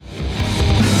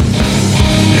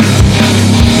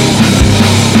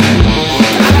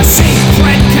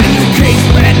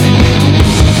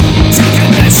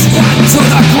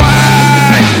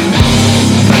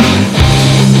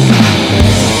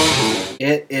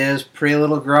is Pretty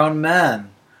Little Grown Men.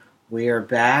 We are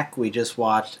back. We just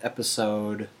watched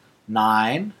episode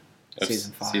 9 of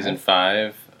season 5. Season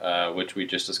 5, which we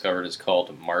just discovered is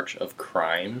called March of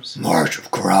Crimes. March of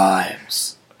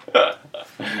Crimes.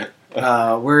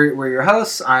 We're your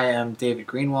hosts. I am David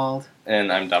Greenwald.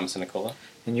 And I'm Dom Sinicola.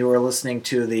 And you are listening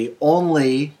to the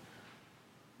only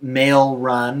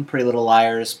male-run Pretty Little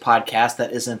Liars podcast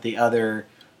that isn't the other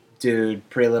dude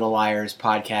Pretty Little Liars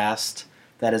podcast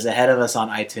that is ahead of us on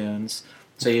iTunes.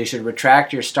 So you should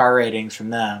retract your star ratings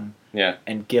from them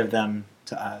and give them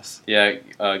to us. Yeah,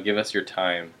 give us your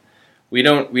time. We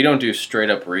don't do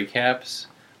straight-up recaps.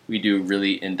 We do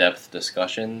really in-depth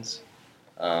discussions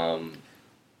that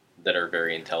are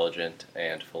very intelligent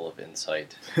and full of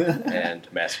insight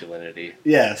and masculinity.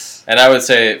 Yes. And I would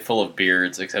say full of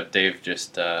beards, except Dave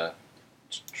just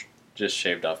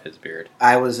shaved off his beard.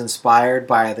 I was inspired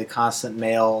by the constant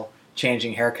male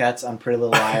changing haircuts on Pretty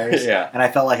Little Liars. Yeah. And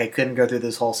I felt like I couldn't go through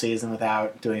this whole season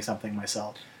without doing something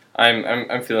myself.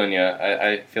 I'm feeling you.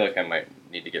 I feel like I might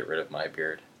need to get rid of my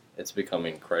beard. It's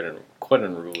becoming quite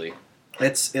unruly.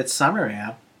 It's summer,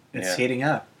 yeah. It's heating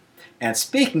up. And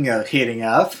speaking of heating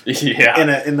up,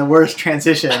 in the worst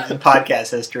transition in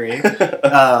podcast history,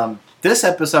 this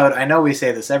episode, I know we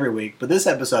say this every week, but this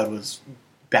episode was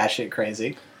batshit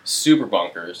crazy. Super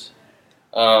bonkers.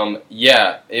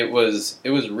 It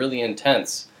was really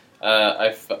intense.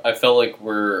 I feel like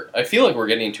we're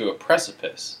getting to a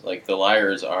precipice. Like the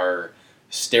liars are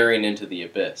staring into the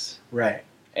abyss. Right.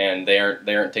 And they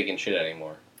aren't taking shit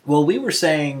anymore. Well, we were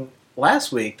saying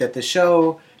last week that the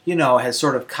show, has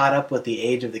sort of caught up with the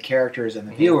age of the characters and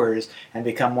the viewers and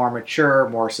become more mature,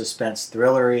 more suspense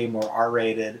thrillery, more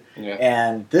R-rated. Yeah.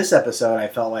 And this episode, I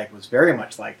felt like, was very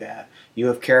much like that. You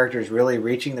have characters really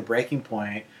reaching the breaking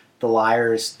point. The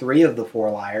liars, 3 of the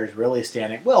 4 liars, really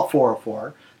 4 of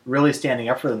 4, really standing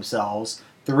up for themselves.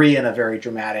 3 in a very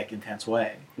dramatic, intense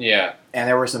way. Yeah. And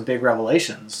there were some big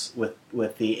revelations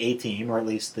with the A-team, or at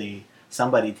least the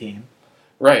somebody team.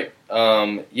 Right.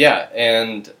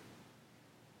 And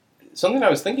something I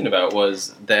was thinking about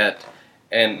was that,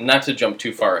 and not to jump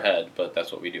too far ahead, but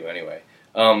that's what we do anyway,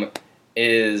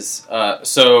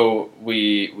 so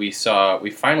we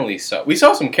finally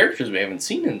saw some characters we haven't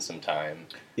seen in some time.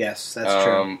 Yes, that's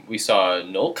true. We saw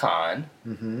Noel Khan,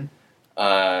 who,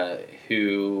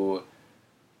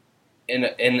 in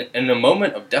a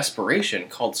moment of desperation,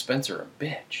 called Spencer a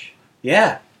bitch.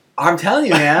 Yeah, I'm telling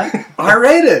you, man,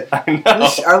 R-rated. I know.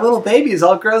 Our little babies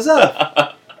all grows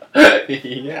up.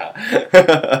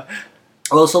 Yeah.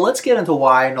 Well, so let's get into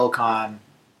why Noel Khan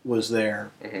was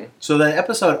there. Mm-hmm. So the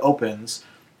episode opens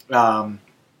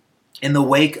in the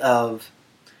wake of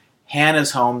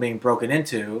Hannah's home being broken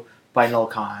into by Noel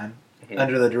Khan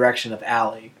under the direction of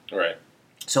Allie. Right.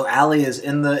 So Allie is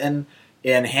in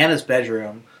Hannah's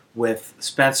bedroom with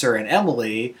Spencer and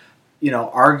Emily,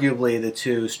 arguably the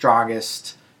 2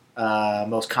 strongest,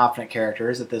 most confident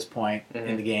characters at this point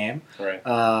in the game. Right.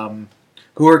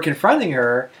 Who are confronting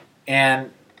her,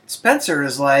 and Spencer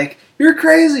is like, "You're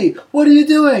crazy! What are you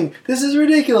doing? This is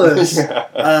ridiculous!"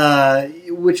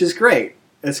 Which is great.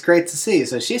 It's great to see.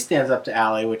 So she stands up to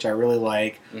Allie, which I really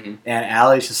like, and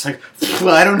Allie's just like,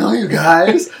 "I don't know, you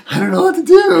guys. I don't know what to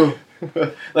do."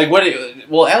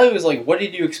 Allie was like, "What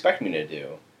did you expect me to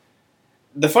do?"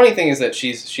 The funny thing is that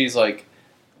she's like,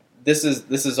 "This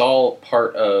is all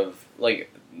part of like."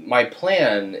 My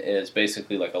plan is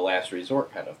basically like a last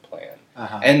resort kind of plan.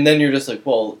 And then you're just like,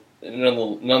 well, none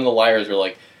of the liars are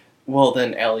like, well,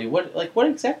 then, Allie, what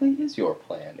exactly is your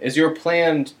plan? Is your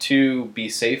plan to be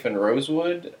safe in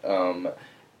Rosewood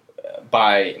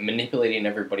by manipulating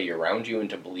everybody around you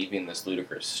into believing this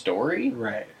ludicrous story?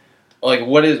 Right. Like,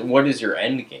 what is your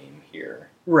end game here?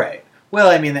 Right. Well,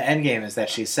 I mean, the end game is that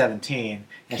she's 17,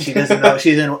 and she doesn't know,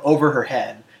 she's over her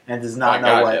head, and does not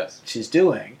know what she's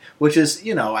doing. Which is,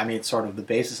 sort of the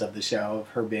basis of the show, of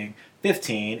her being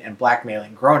 15 and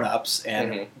blackmailing grown-ups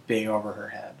and being over her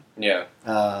head. Yeah.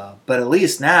 But at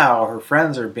least now her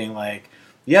friends are being like,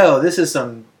 yo, this is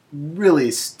some really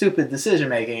stupid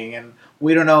decision-making, and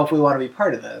we don't know if we want to be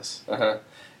part of this.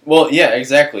 Well, yeah,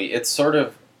 exactly. It's sort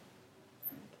of...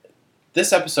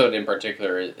 This episode in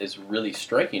particular is really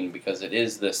striking because it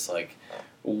is this, like,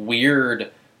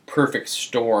 weird, perfect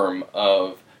storm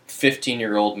of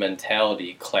 15-year-old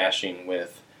mentality clashing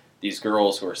with these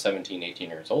girls who are 17, 18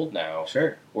 years old now.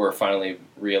 Sure. Who are finally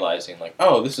realizing, like,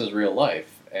 oh, this is real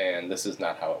life, and this is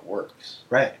not how it works.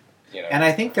 Right. And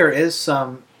I think there is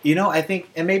some,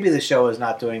 and maybe the show is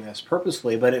not doing this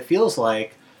purposefully, but it feels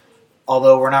like,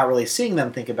 although we're not really seeing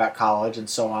them think about college and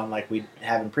so on like we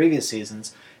have in previous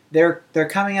seasons, they're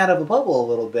coming out of a bubble a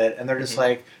little bit, and they're just Mm-hmm.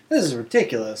 like, this is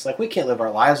ridiculous. Like, we can't live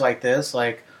our lives like this.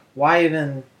 Like, why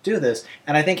even do this?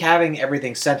 And I think having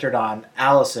everything centered on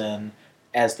Allison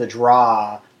as the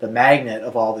draw, the magnet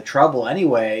of all the trouble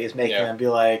anyway, is making them be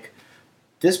like,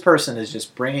 this person is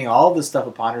just bringing all this stuff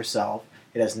upon herself.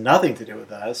 It has nothing to do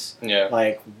with us. Yeah.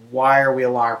 Like, why are we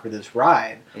along for this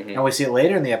ride? Mm-hmm. And we see it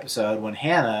later in the episode when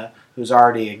Hannah, who's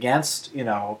already against,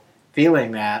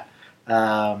 feeling that,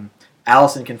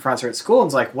 Allison confronts her at school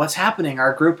and's like, what's happening?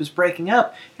 Our group is breaking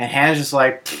up. And Hannah's just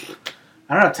like,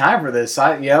 I don't have time for this.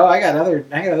 I got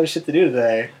other shit to do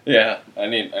today. Yeah, I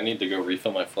need to go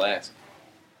refill my flask.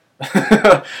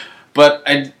 But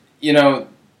I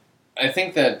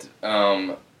think that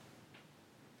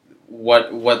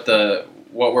what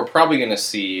we're probably going to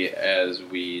see as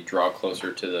we draw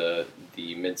closer to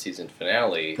the mid-season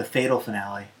finale, The fatal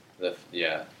finale.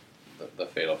 the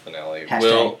fatal finale,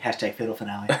 Hashtag fatal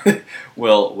finale.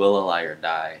 will a liar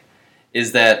die?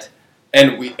 Is that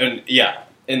in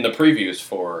the previews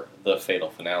for the fatal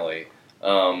finale,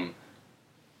 the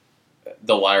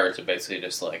liars are basically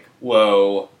just like,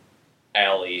 whoa,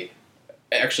 Allie.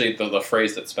 Actually, the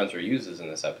phrase that Spencer uses in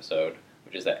this episode,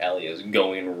 which is that Allie is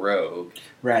going rogue,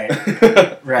 Right.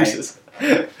 Right.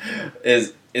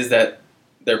 is that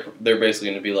they're basically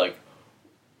going to be like,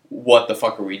 what the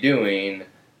fuck are we doing?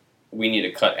 We need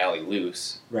to cut Allie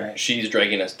loose. Right. She's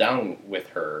dragging us down with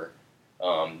her.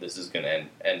 This is going to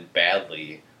end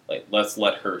badly. Like, let's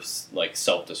let her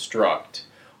self-destruct.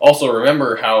 Also,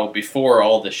 remember how before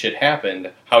all this shit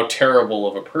happened, how terrible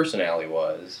of a person Allie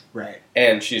was. Right.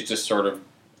 And she's just sort of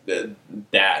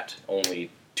that,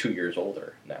 only 2 years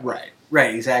older now.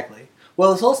 Right, exactly.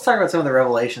 Well, so let's talk about some of the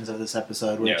revelations of this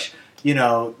episode, which,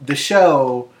 the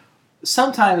show,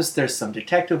 sometimes there's some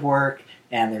detective work,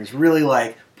 and there's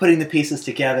really, putting the pieces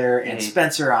together, and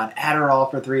Spencer on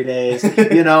Adderall for 3 days,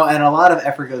 and a lot of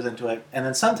effort goes into it. And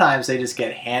then sometimes they just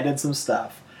get handed some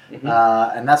stuff. Mm-hmm.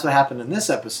 And that's what happened in this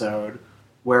episode,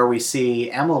 where we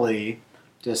see Emily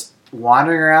just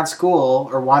wandering around school,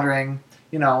 or wandering,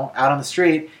 out on the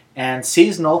street, and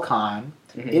sees Noel Kahn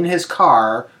in his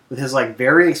car with his,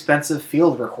 very expensive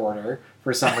field recorder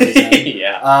for some reason,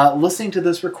 listening to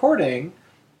this recording,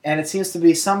 and it seems to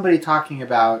be somebody talking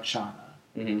about Shauna.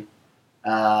 Mm-hmm.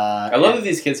 I love that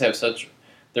these kids have such...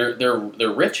 They're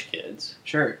rich kids.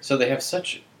 Sure. So they have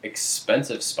such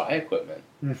expensive spy equipment.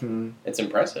 Mm-hmm. It's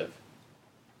impressive.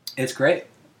 It's great.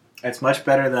 It's much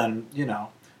better than,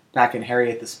 back in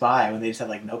Harriet the Spy when they just had,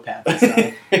 notepads and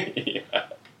stuff.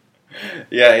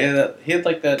 Yeah, he had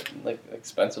that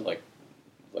expensive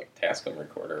Tascam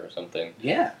recorder or something.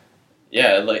 Yeah.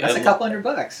 Yeah, that's a couple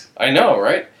 $100. I know,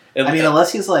 right?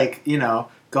 Unless he's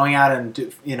going out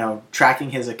and tracking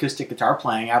his acoustic guitar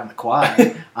playing out in the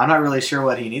quad. I'm not really sure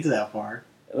what he needs that for.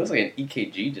 It looks like an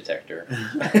EKG detector.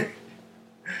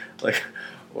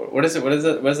 What is it? What is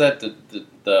that?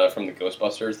 The from the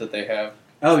Ghostbusters that they have?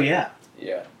 Oh yeah.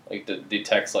 Yeah,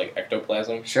 detects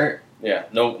ectoplasm. Sure. Yeah,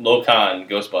 no con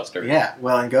Ghostbuster. Yeah,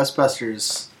 well, in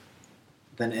Ghostbusters,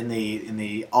 then in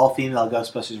the all-female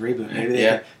Ghostbusters reboot,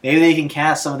 maybe they can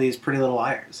cast some of these Pretty Little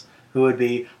Liars, who would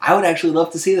be... I would actually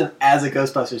love to see them as a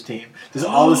Ghostbusters team. Just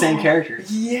all the same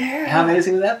characters. Yeah. How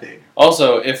amazing would that be?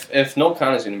 Also, if Noel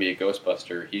Kahn is going to be a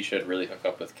Ghostbuster, he should really hook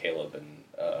up with Caleb and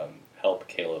help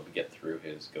Caleb get through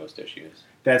his ghost issues.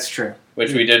 That's true.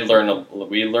 Which we did learn.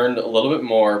 We learned a little bit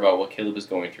more about what Caleb is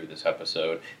going through this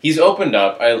episode. He's opened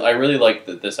up. I really like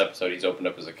that this episode he's opened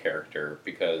up as a character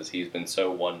because he's been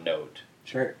so one note.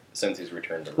 Sure. Since he's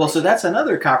returned to Well, so that's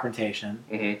another confrontation.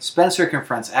 Mm-hmm. Spencer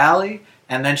confronts Allie,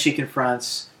 and then she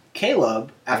confronts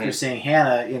Caleb after seeing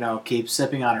Hannah, keep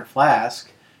sipping on her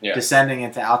flask, descending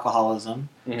into alcoholism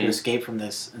to escape from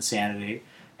this insanity.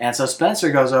 And so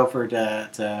Spencer goes over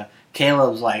to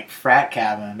Caleb's frat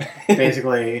cabin,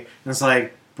 basically, and it's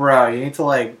like, bro, you need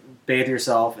to bathe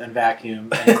yourself and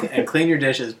vacuum and clean your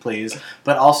dishes, please.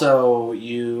 But also,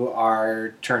 you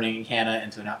are turning Hannah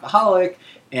into an alcoholic,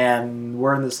 and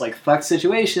we're in this fucked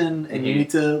situation, and you need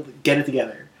to get it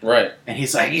together. Right. And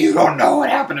he's like, you don't know what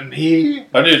happened to me.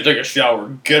 I need to take a shower.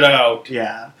 Get out.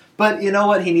 Yeah. But you know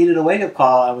what? He needed a wake-up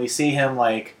call, and we see him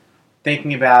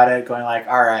thinking about it, going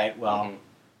all right, well,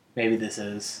 maybe this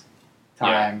is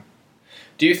time. Yeah.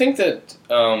 Do you think that,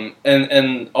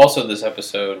 and also this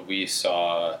episode, we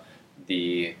saw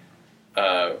the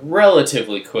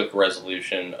relatively quick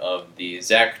resolution of the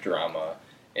Zach drama,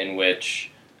 in which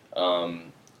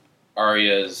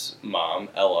Arya's mom,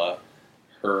 Ella,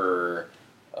 her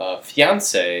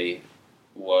fiance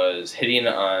was hitting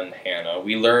on Hannah.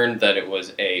 We learned that it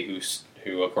was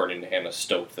who, according to Hannah,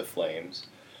 stoked the flames.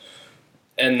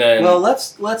 And then... Well,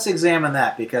 let's examine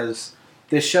that, because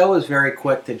the show is very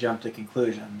quick to jump to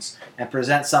conclusions and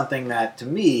present something that, to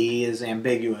me, is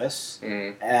ambiguous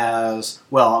as,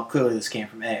 well, clearly this came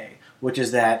from A, which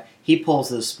is that he pulls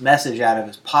this message out of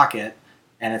his pocket,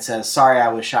 and it says, "Sorry I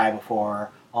was shy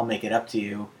before, I'll make it up to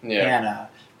you, Hannah."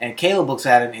 And Caleb looks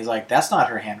at it, and he's like, "That's not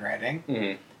her handwriting."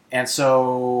 Mm-hmm. And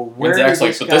so, where did this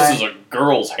guy... this is a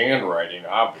girl's handwriting,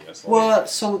 obviously. Well,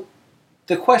 so...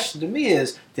 the question to me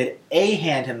is, did A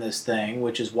hand him this thing,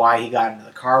 which is why he got into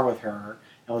the car with her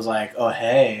and was like, "Oh,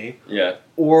 hey"? Yeah.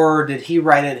 Or did he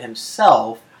write it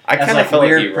himself? I kind of felt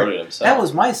like he wrote it himself. That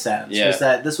was my sense, was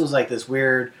that this was like this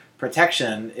weird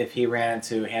protection if he ran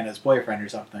into Hannah's boyfriend or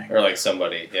something. Or like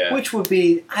somebody, yeah. Which would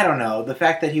be, I don't know, the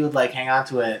fact that he would like hang on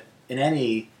to it in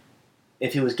any...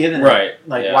 if he was given it,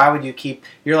 why would you keep...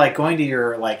 You're like going to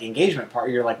your like engagement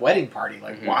party, your like wedding party.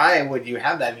 Like, why would you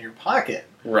have that in your pocket?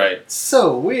 Right. It's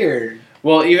so weird.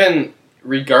 Well, even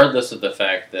regardless of the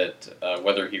fact that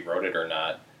whether he wrote it or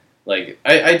not, like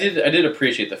I did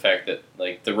appreciate the fact that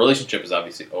like the relationship is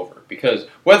obviously over, because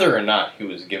whether or not he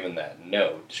was given that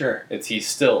note, sure, he's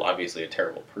still obviously a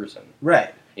terrible person,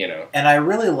 right? You know. And I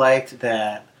really liked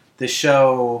that the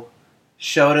show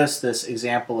showed us this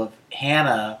example of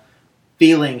Hannah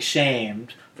feeling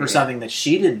shamed for something that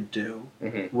she didn't do,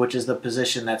 which is the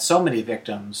position that so many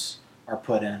victims are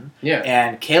put in. Yeah.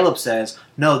 And Caleb says,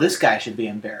 "No, this guy should be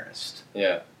embarrassed."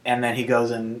 Yeah. And then he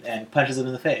goes and punches him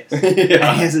in the face. And he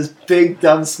has this big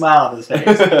dumb smile on his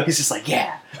face. He's just like,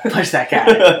 "Yeah, punch that guy.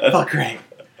 Felt great."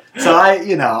 So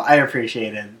I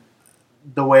appreciated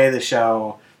the way the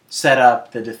show set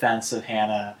up the defense of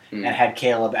Hannah and had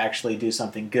Caleb actually do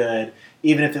something good,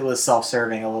 even if it was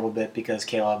self-serving a little bit, because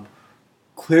Caleb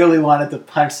clearly wanted to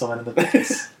punch someone in the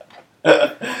face.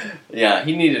 Yeah,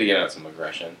 he needed to get out some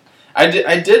aggression.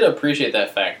 I did appreciate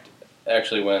that fact,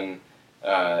 actually, when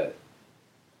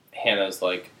Hannah's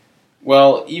like,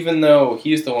 "Well, even though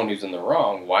he's the one who's in the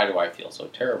wrong, why do I feel so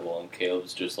terrible?" And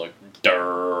Caleb's just like,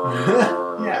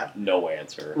 no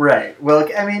answer. Right. Well,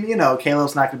 I mean,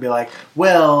 Caleb's not going to be like,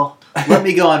 "Well, let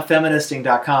me go on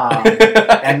feministing.com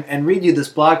and read you this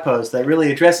blog post that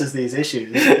really addresses these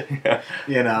issues."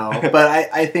 But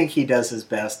I think he does his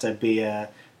best to be a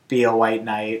white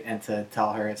knight and to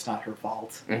tell her it's not her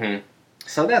fault. Mm-hmm.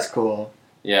 So that's cool.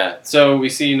 Yeah. So we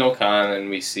see Noel Khan, and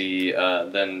we see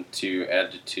then to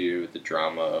add to the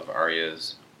drama of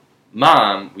Arya's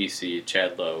mom, we see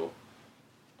Chad Lowe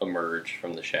emerge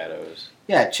from the shadows.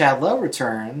 Yeah, Chad Lowe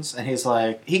returns, and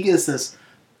he gives this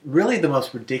really the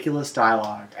most ridiculous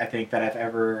dialogue I think that I've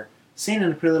ever seen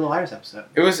in a Pretty Little Liars episode.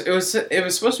 It was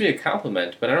supposed to be a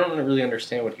compliment, but I don't really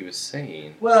understand what he was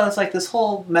saying. Well, it's like this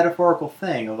whole metaphorical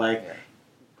thing of like,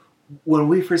 when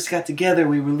we first got together,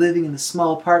 we were living in a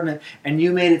small apartment, and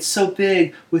you made it so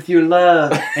big with your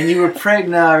love, and you were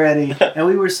pregnant already, and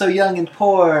we were so young and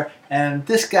poor, and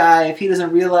this guy, if he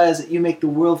doesn't realize that you make the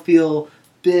world feel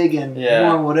big and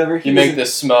warm, whatever. You make the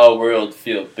small world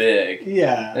feel big.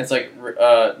 Yeah. And it's like,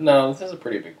 no, this is a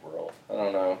pretty big world. I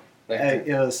don't know.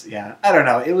 It was, I don't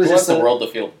know. It was just the world to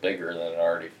feel bigger than it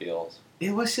already feels.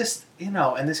 It was just,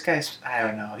 and this guy's, I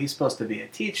don't know, he's supposed to be a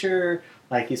teacher,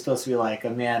 like he's supposed to be like a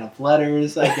man of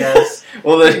letters, I guess.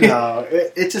 Well, then,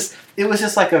 it was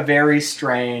just like a very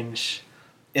strange,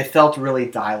 it felt really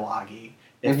dialogue-y.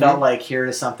 It felt like here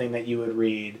is something that you would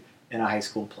read in a high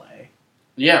school play.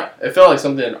 Yeah, it felt like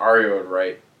something Arya would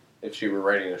write if she were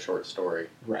writing a short story.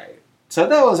 Right. So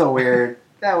that was a weird.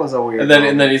 And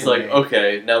then he's like,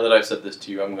 "Okay, now that I've said this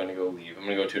to you, I'm going to go leave. I'm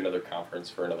going to go to another conference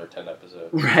for another 10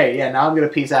 episodes." Right. Yeah. Now I'm going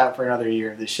to peace out for another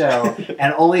year of the show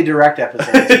and only direct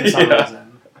episodes for some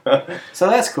reason. So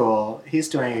that's cool. He's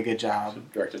doing a good job.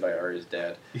 Directed by Arya's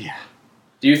dad. Yeah.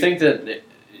 Do you think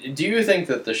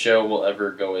that the show will ever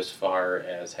go as far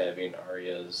as having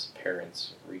Arya's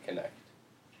parents reconnect?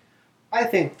 I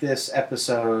think this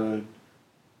episode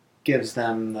gives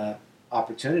them the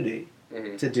opportunity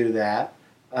to do that.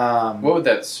 What would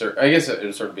that serve? I guess it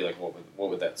would sort of be like, what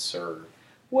would that serve?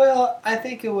 Well, I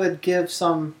think it would give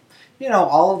some,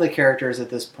 all of the characters at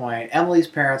this point. Emily's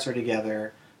parents are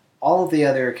together. All of the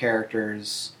other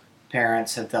characters'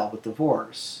 parents have dealt with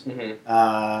divorce.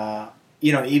 Mm-hmm.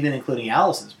 Even including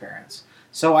Allison's parents.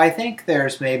 So I think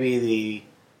there's maybe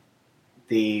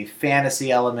the fantasy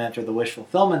element or the wish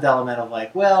fulfillment element of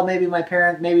like, well, maybe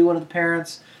maybe one of the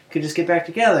parents could just get back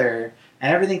together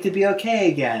and everything could be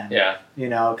okay again. Yeah.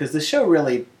 Because the show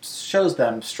really shows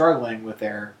them struggling with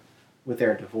their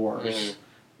divorce.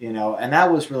 Mm-hmm. And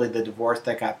that was really the divorce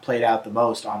that got played out the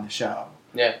most on the show.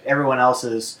 Yeah. Everyone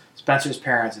else's, Spencer's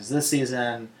parents is this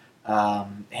season,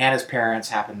 Hannah's parents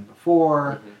happened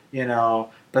before,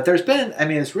 but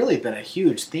it's really been a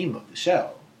huge theme of the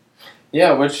show.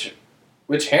 Yeah, which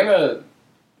Hannah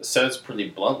says pretty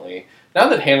bluntly. Now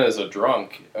that Hannah's a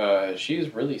drunk,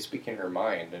 she's really speaking her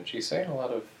mind, and she's saying a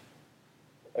lot of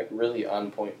like really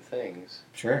on point things.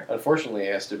 Sure. Unfortunately,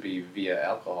 it has to be via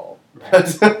alcohol.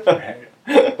 Right.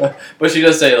 But she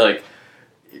does say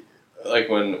like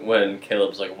when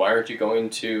Caleb's like, "Why aren't you going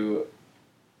to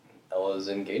Ella's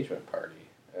engagement party?"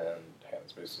 And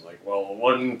Hannah's basically like, "Well,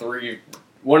 one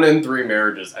in three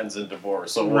marriages ends in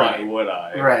divorce, so why would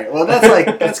I?" Right. Well,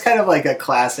 that's kind of like a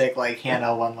classic like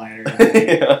Hannah one-liner.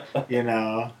 Yeah. You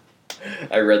know.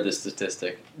 I read the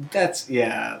statistic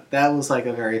That was like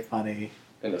a very funny.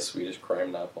 in a Swedish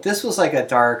crime novel. This was like a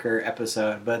darker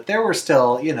episode, but there were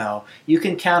still, you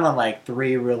can count on like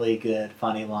 3 really good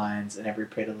funny lines in every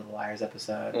Pretty Little Liars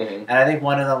episode. Mm-hmm. And I think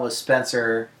one of them was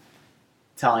Spencer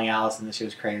telling Allison that she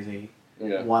was crazy.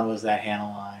 Yeah. One was that Hannah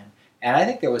line. And I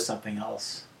think there was something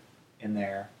else in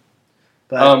there.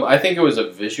 But I think it was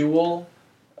a visual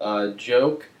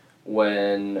joke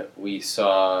when we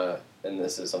saw, and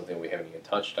this is something we haven't even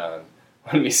touched on,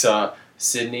 when we saw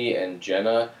Sydney and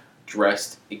Jenna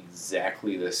dressed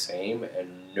exactly the same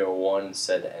and no one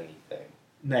said anything.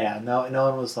 yeah, no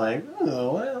one was like,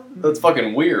 oh, well. That's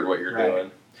fucking weird what you're Right.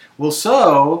 doing. Well,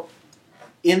 so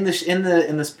in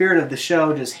the spirit of the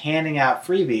show, just handing out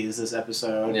freebies this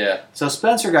episode. Yeah. So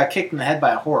Spencer got kicked in the head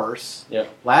by a horse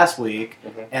last week,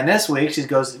 and this week she's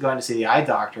going to see the eye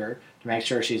doctor to make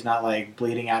sure she's not like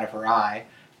bleeding out of her eye.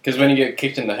 Because when you get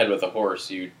kicked in the head with a horse,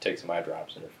 you take some eye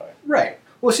drops and you're fine. Right.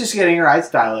 Well, she's getting her eyes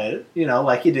dilated,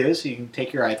 like you do, so you can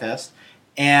take your eye test.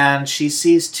 And she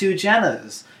sees 2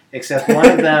 Jennas, except one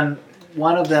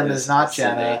of them is not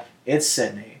Jenna, it's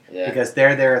Sydney. Yeah. Because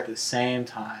they're there at the same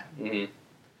time. Mm-hmm.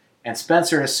 And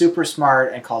Spencer is super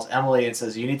smart and calls Emily and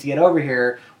says, you need to get over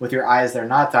here with your eyes that are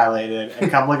not dilated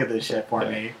and come look at this shit for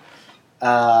me.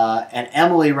 And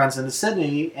Emily runs into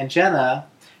Sydney and Jenna,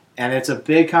 and it's a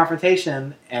big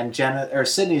confrontation, and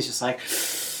Sydney's just like,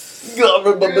 not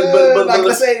going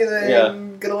to say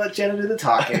anything, going to let Jenna do the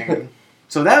talking.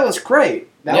 So that was great.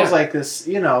 That was like this,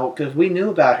 because we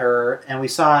knew about her, and we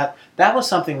saw it. That was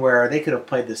something where they could have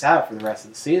played this out for the rest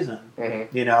of the season, and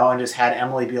just had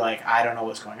Emily be like, I don't know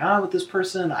what's going on with this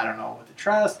person. I don't know what to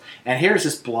trust. And here's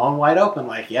just blown wide open,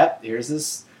 like, yep, here's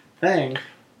this thing.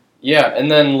 Yeah,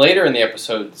 and then later in the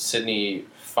episode, Sydney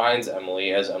finds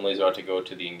Emily as Emily's about to go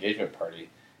to the engagement party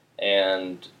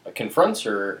and confronts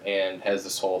her and has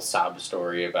this whole sob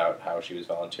story about how she was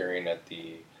volunteering at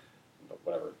the,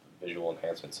 Visual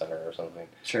Enhancement Center or something.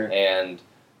 Sure. And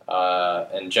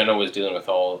Jenna was dealing with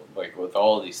all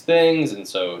of these things, and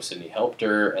so Sydney helped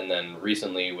her. And then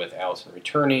recently, with Allison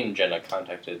returning, Jenna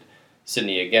contacted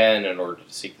Sydney again in order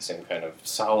to seek the same kind of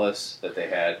solace that they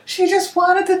had. She just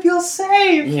wanted to feel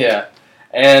safe. Yeah,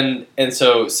 and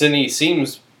so Sydney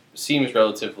seems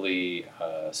relatively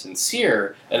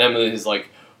sincere, and Emily's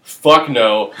like, "Fuck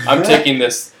no, I'm taking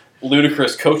this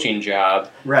ludicrous coaching job,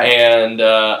 and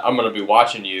I'm gonna be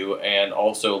watching you," and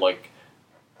also like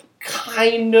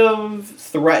kind of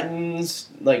threatens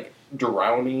like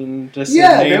drowning to Sydney.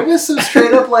 Yeah, there was some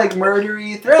straight up like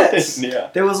murdery threats. Yeah.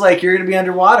 There was like, you're going to be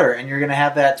underwater and you're going to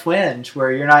have that twinge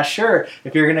where you're not sure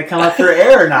if you're going to come up for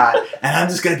air or not, and I'm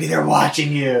just going to be there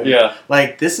watching you. Yeah.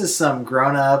 Like, this is some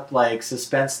grown up like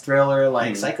suspense thriller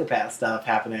like psychopath stuff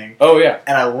happening. Oh yeah.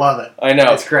 And I love it. I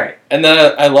know. It's great. And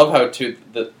then I love how too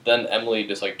then Emily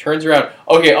just like turns around.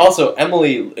 Okay, also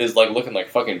Emily is like looking like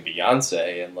fucking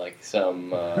Beyonce in like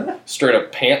some straight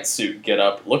up pantsuit get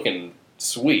up, looking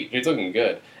sweet. She's looking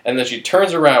good. And then she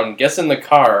turns around, gets in the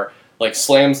car, like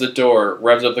slams the door,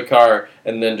 revs up the car,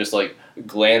 and then just like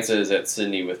glances at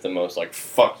Sydney with the most like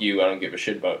 "fuck you, I don't give a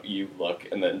shit about you" look,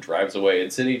 and then drives away.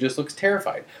 And Sydney just looks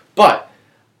terrified. But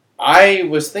I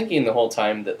was thinking the whole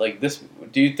time that like this.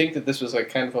 Do you think that this was like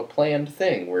kind of a planned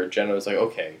thing where Jenna was like,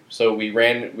 okay, so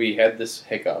we had this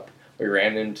hiccup. We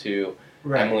ran into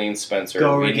Emily and Spencer.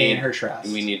 Go regain her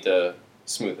trust. We need to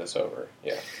smooth this over.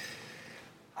 Yeah.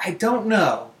 I don't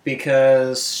know,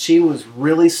 because she was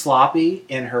really sloppy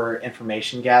in her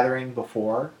information gathering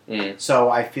before.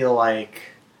 So I feel like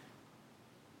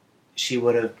she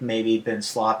would have maybe been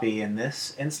sloppy in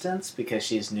this instance because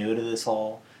she's new to this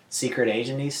whole secret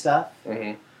agency stuff.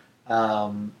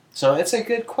 So it's a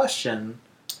good question.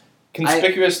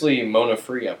 Conspicuously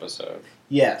Mona-free episode.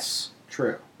 Yes,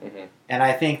 true. And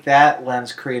I think that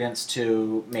lends credence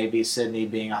to maybe Sydney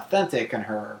being authentic in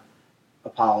her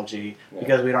apology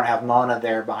because we don't have Mona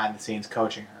there behind the scenes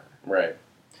coaching her. Right.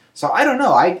 So I don't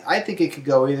know. I think it could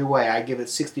go either way. I give it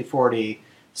 60-40,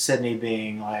 Sydney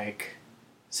being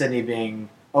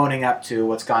owning up to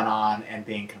what's gone on and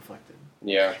being conflicted.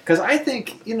 Yeah. Because I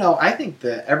think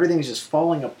that everything's just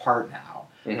falling apart now.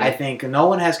 I think no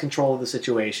one has control of the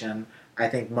situation. I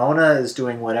think Mona is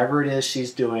doing whatever it is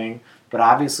she's doing, but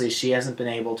obviously she hasn't been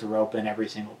able to rope in every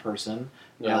single person.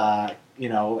 Yeah.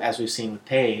 As we've seen with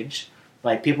Paige.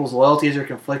 Like, people's loyalties are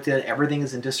conflicted. Everything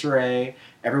is in disarray.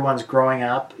 Everyone's growing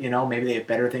up. Maybe they have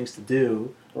better things to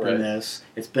do than this.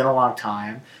 It's been a long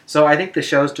time. So I think the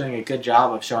show's doing a good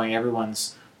job of showing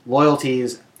everyone's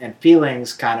loyalties and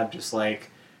feelings kind of just like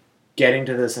getting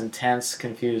to this intense,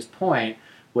 confused point,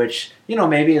 which,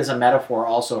 maybe is a metaphor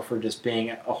also for just being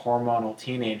a hormonal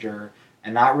teenager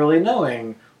and not really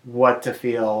knowing what to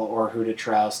feel or who to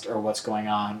trust or what's going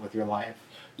on with your life.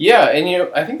 Yeah,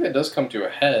 and I think that does come to a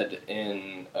head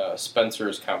in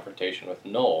Spencer's confrontation with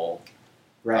Noel.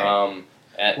 Right.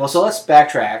 So let's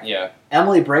backtrack. Yeah.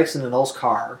 Emily breaks into Noel's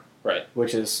car, right,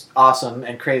 which is awesome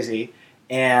and crazy,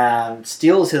 and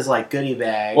steals his goodie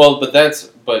bag. Well,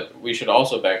 but we should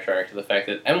also backtrack to the fact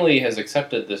that Emily has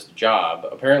accepted this job.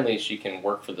 Apparently, she can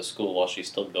work for the school while she's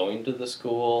still going to the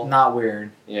school. Not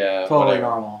weird. Yeah. Totally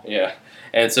normal. Yeah,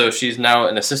 and so she's now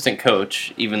an assistant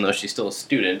coach, even though she's still a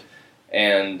student.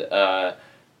 And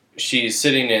she's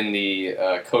sitting in the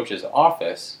coach's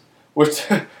office, which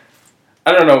I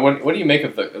don't know. What do you make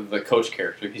of the coach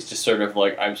character? He's just sort of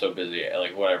like, I'm so busy,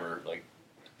 whatever.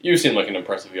 You seem like an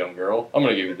impressive young girl. I'm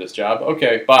gonna give you this job.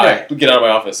 Okay, bye. Right. Get out of my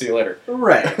office. See you later.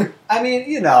 Right. I mean,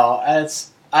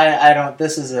 it's I don't.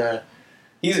 This is a.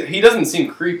 He doesn't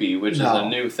seem creepy, which is a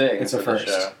new thing. It's a for first.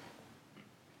 The show.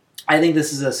 I think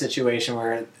this is a situation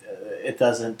where it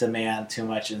doesn't demand too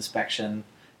much inspection.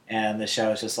 And the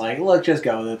show is just like, look, just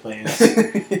go with it, please.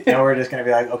 And we're just going to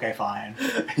be like, okay, fine.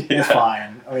 It's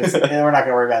fine. We're not going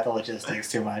to worry about the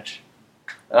logistics too much.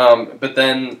 But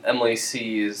then Emily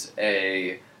sees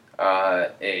a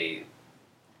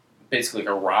basically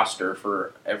a roster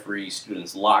for every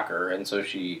student's locker, and so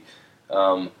she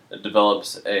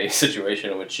develops a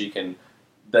situation in which she can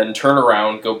then turn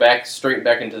around, go straight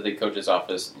back into the coach's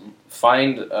office,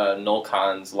 find Noel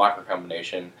Kahn's locker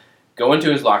combination, go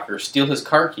into his locker, steal his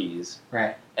car keys,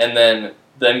 right, and then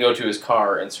go to his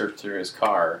car and search through his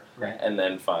car, right, and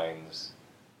then finds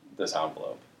this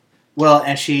envelope. Well,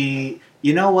 and she,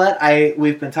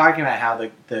 we've been talking about how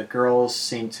the girls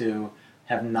seem to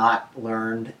have not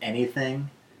learned anything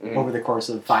over the course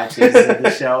of 5 seasons of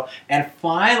the show, and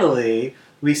finally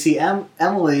we see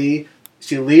Emily.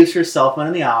 She leaves her cell phone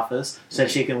in the office so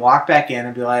that she can walk back in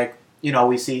and be like, we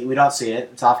don't see it.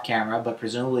 It's off camera, but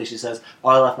presumably she says, "Oh,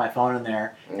 I left my phone in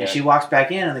there." Yeah. And she walks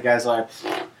back in, and the guy's like,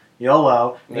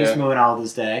 "YOLO." And he's moving on with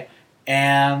his day,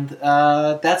 and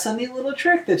that's a neat little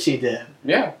trick that she did.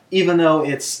 Yeah. Even though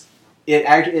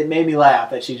it made me laugh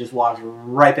that she just walks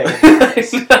right back in.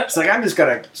 It's like, I'm just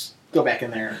gonna go back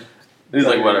in there. He's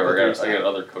like, whatever. I got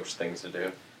other coach things to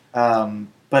do.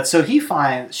 But so she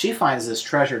finds this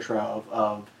treasure trove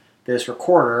of this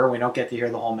recorder. We don't get to hear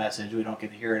the whole message. We don't get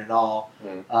to hear it at all.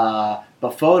 But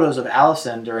photos of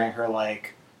Allison during her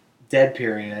dead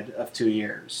period of 2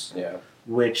 years. Yeah.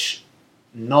 Which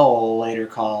Noel later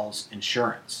calls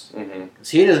insurance.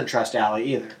 Because he doesn't trust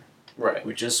Allie either. Right.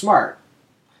 Which is smart.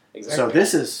 Exactly. So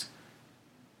this is...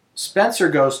 Spencer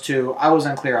goes to... I was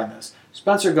unclear on this.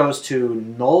 Spencer goes to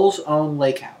Noel's own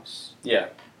lake house. Yeah.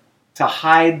 To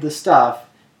hide the stuff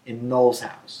in Noel's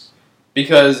house.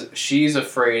 Because she's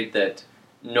afraid that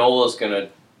Noel is going to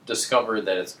discover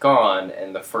that it's gone,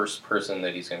 and the first person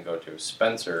that he's going to go to is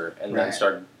Spencer, and then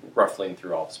start ruffling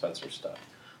through all of Spencer's stuff.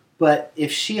 But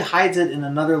if she hides it in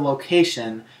another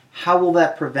location, how will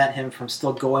that prevent him from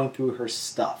still going through her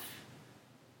stuff?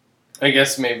 I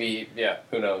guess maybe,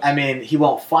 who knows? I mean, he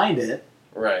won't find it.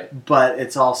 Right. But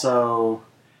it's also...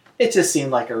 It just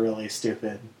seemed like a really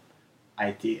stupid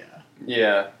idea.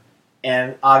 Yeah.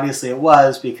 And obviously it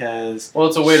was because... Well,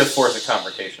 it's a way to force a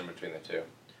confrontation between the two.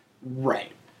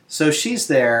 Right. So she's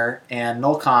there, and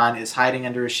Noel Kahn is hiding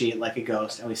under a sheet like a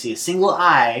ghost, and we see a single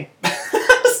eye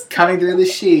coming through the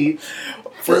sheet.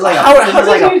 It's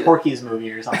like a Porky's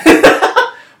movie or something.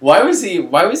 Why was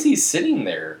he sitting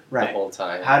there the whole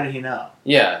time? How did he know?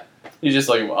 Yeah. He's just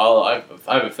like, well, I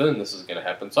have a feeling this is going to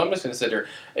happen, so I'm just going to sit here.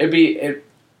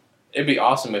 It'd be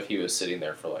awesome if he was sitting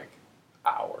there for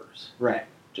hours. Right.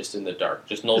 Just in the dark.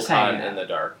 Just Noel Kahn in the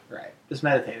dark. Right. Just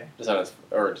meditating. Just on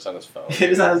his phone.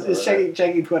 just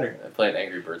checking Twitter. Playing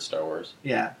Angry Birds Star Wars.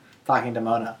 Yeah. Talking to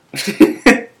Mona.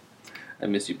 I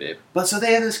miss you, babe. But so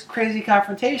they have this crazy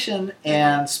confrontation,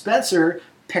 and Spencer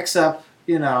picks up,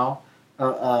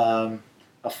 a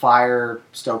fire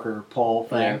stoker pole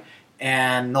thing. Yeah.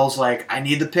 And Noel's like, I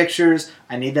need the pictures.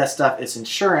 I need that stuff. It's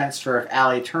insurance for if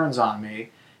Allie turns on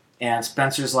me. And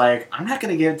Spencer's like, I'm not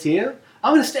going to give it to you.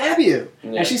 I'm going to stab you.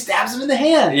 Yeah. And she stabs him in the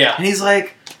hand. Yeah. And he's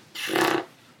like,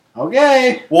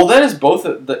 Okay. Well, that is both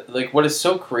like what is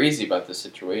so crazy about this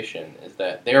situation is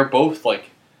that they are both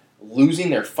like losing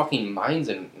their fucking minds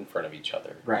in front of each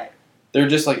other. Right. They're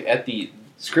just like at the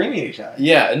screaming at each other.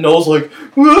 Yeah, and Noel's like,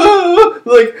 "Whoa!"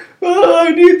 Like, "Oh,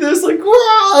 I need this, like,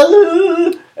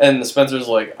 whoa!" And Spencer's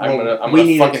like, I'm gonna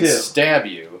fucking stab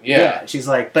you. Yeah. She's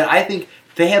like, but I think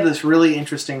they have this really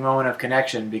interesting moment of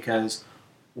connection because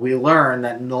we learn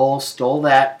that Noel stole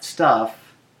that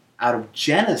stuff out of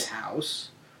Jenna's house.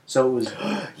 So it was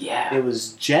it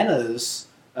was Jenna's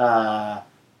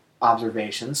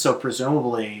observation, so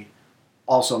presumably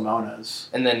also Mona's.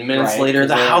 And then minutes later,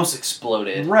 the house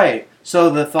exploded. Right. So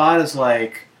the thought is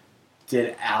like,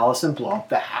 did Allison blow up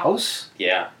the house?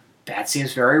 Yeah. That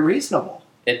seems very reasonable.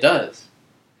 It does.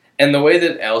 And the way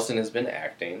that Allison has been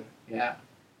acting. Yeah.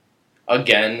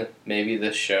 Again, maybe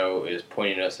this show is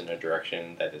pointing us in a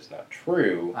direction that is not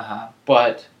true. Uh-huh.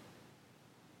 But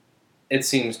it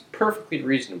seems perfectly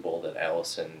reasonable that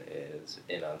Allison is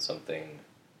in on something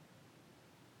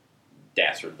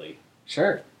dastardly.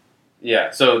 Sure.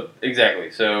 Yeah, so, exactly.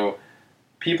 So,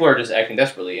 people are just acting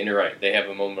desperately, and you're right. They have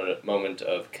a moment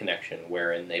of connection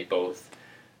wherein they both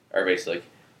are basically like,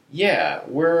 yeah,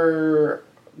 we're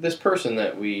this person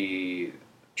that we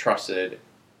trusted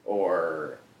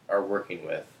or are working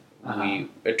with. Uh-huh.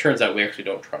 It turns out we actually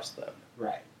don't trust them.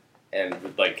 Right. And,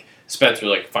 like, Spencer,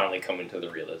 like, finally coming to the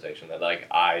realization that, like,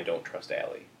 I don't trust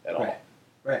Allie at all.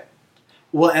 Right.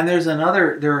 Well, and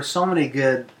there are so many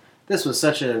good, this was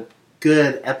such a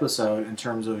good episode in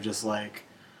terms of just, like,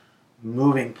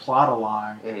 moving plot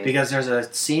along, because there's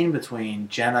a scene between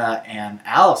Jenna and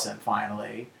Allison,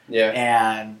 finally. Yeah.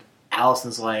 And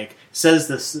Allison's, like, says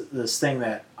this thing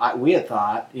that we had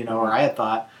thought, or I had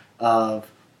thought of,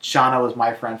 Shauna was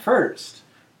my friend first.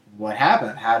 What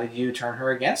happened? How did you turn her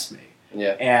against me?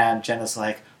 Yeah. And Jenna's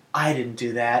like, I didn't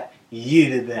do that. You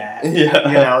did that.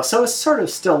 Yeah. So it's sort of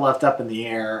still left up in the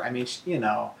air. I mean,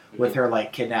 with her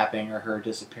like kidnapping or her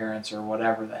disappearance or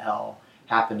whatever the hell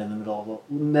happened in the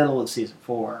middle of season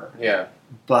 4. Yeah.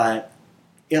 But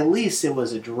at least it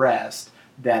was addressed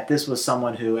that this was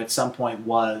someone who at some point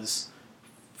was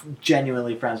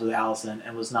genuinely friends with Allison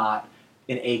and was not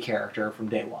an A character from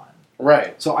day one.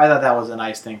 Right. So I thought that was a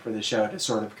nice thing for the show to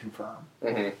sort of confirm.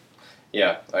 Mm-hmm.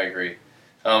 Yeah, I agree.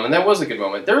 And that was a good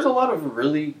moment. There was a lot of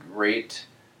really great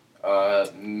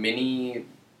mini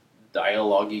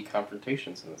dialogue-y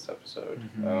confrontations in this episode.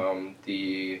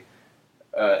 Mm-hmm.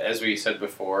 As we said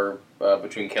before,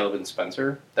 between Caleb and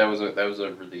Spencer, that was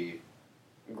a really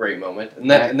great moment, and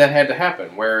that had to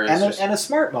happen. And a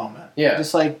smart moment. Yeah,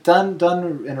 just like done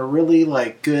in a really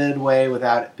like good way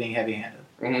without it being heavy-handed.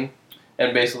 Mm-hmm.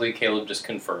 And basically, Caleb just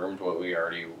confirmed what we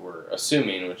already were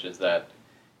assuming, which is that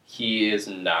he is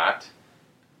not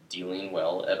dealing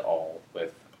well at all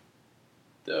with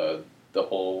the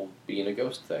whole being a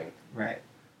ghost thing. Right.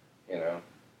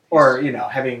 Or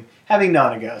having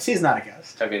known a ghost, he's not a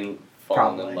ghost. Having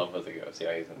fallen in love with a ghost,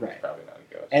 yeah, he's probably not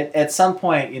a ghost. At some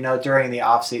point, during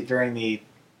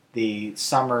the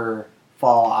summer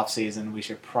fall off season, we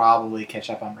should probably catch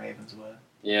up on Ravenswood.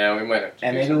 Yeah, we might have to.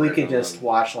 And maybe we could just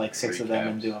watch like 6 of them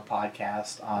and do a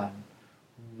podcast on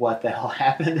what the hell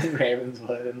happened in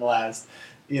Ravenswood in the last,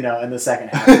 in the second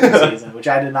half of the season, which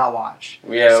I did not watch.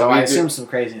 Yeah, so I assume some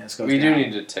craziness goes down. We do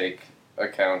need to take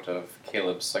account of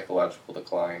Caleb's psychological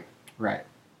decline. Right.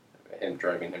 And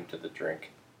driving him to the drink.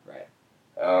 Right.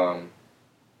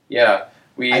 Yeah,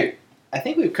 I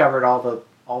think we've covered all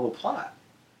the plot.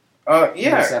 Yeah.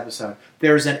 In this episode,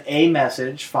 there's an A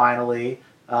message finally.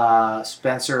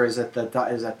 Spencer is at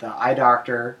the eye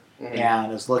doctor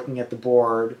and is looking at the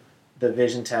board, the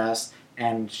vision test,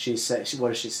 and she says, "What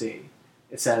does she see?"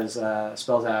 It says,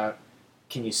 spells out,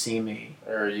 "Can you see me?"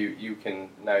 Or you can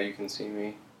see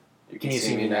me. Can you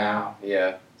see me now?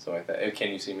 Yeah. So like that.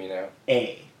 Can you see me now?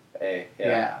 A.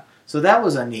 Yeah. So that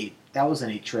was a neat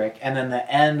trick. And then the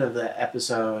end of the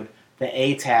episode, the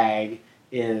A tag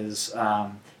is A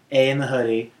in the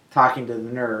hoodie talking to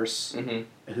the nurse,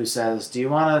 who says, "Do you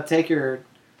want to take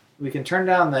we can turn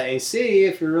down the AC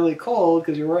if you're really cold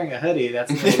because you're wearing a hoodie.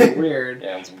 That's a little bit weird."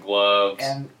 Yeah, and some gloves.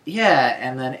 And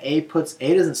then A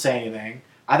doesn't say anything.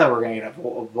 I thought we were going to get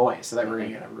a voice. I thought we were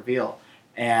going to get a reveal.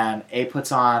 And A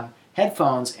puts on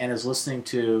headphones and is listening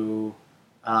to,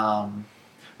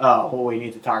 we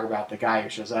need to talk about the guy who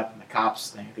shows up in the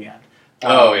cops thing at the end.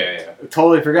 Yeah.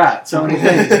 Totally forgot. So many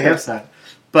things in the episode.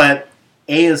 But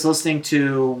A is listening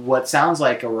to what sounds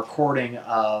like a recording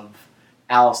of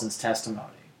Allison's testimony.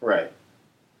 Right.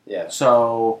 Yeah.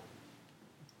 So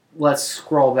let's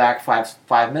scroll back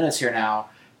five minutes here now.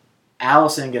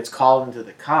 Allison gets called into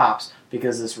the cops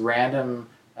because this random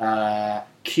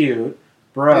cute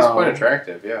bro. He's quite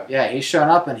attractive, yeah. Yeah, he's showing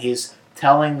up and he's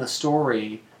telling the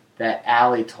story that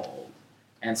Allie told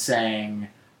and saying,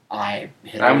 I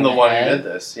hit her I'm in the one head, who did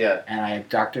this, yeah. and I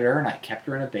abducted her and I kept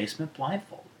her in a basement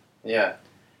blindfolded. Yeah.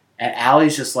 And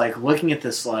Allie's just like looking at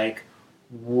this like,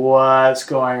 what's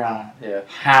going on? Yeah.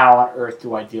 How on earth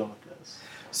do I deal with this?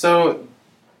 So,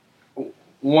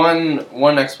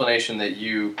 one explanation that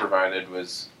you provided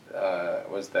was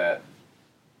that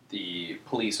the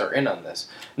police are in on this.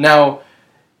 Now,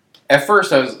 at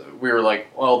first we were like,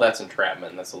 well, that's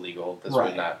entrapment, that's illegal, this Right.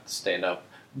 would not stand up.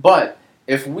 But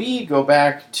if we go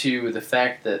back to the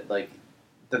fact that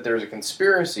that there's a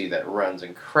conspiracy that runs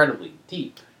incredibly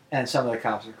deep, And some of the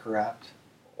cops are corrupt.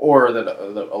 or that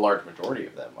a large majority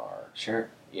of them are, Sure.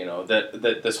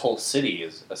 that this whole city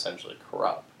is essentially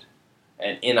corrupt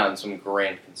and in on some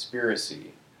grand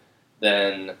conspiracy,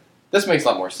 then this makes a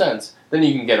lot more sense. Then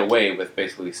you can get away with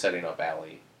basically setting up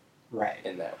Allie Right.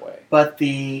 in that way. But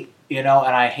and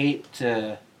I hate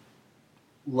to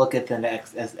look at at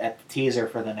the teaser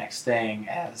for the next thing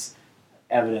as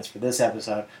evidence for this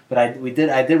episode, but I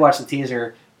did watch the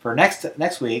teaser for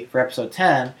next week for episode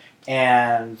 10,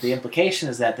 and the implication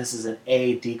is that this is an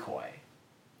A decoy.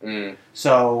 Mm.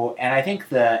 So, and I think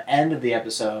the end of the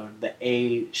episode, the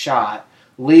A shot,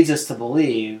 leads us to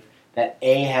believe that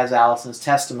A has Allison's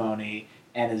testimony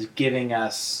and is giving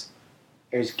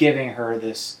her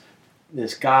this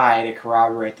guy to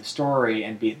corroborate the story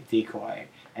and be the decoy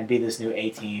and be this new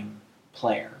A-team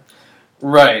player.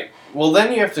 Right. Well,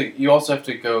 then you also have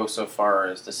to go so far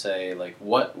as to say, like,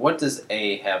 what does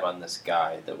A have on this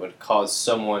guy that would cause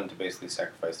someone to basically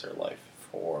sacrifice their life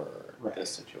for Right. this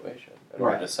situation in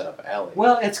order to set up Allie?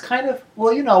 Well, it's kind of,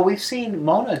 we've seen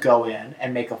Mona go in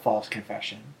and make a false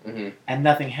confession, Mm-hmm. and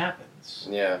nothing happens.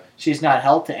 Yeah. She's not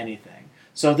held to anything.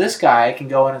 So this guy can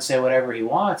go in and say whatever he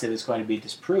wants if it's going to be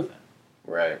disproven.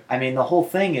 Right. I mean, the whole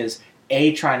thing is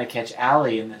A trying to catch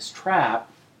Allie in this trap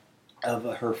of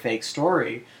her fake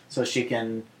story so she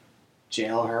can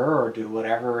jail her or do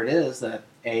whatever it is that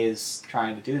A is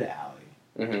trying to do to Allie.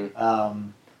 Mm-hmm.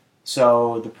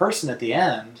 So the person at the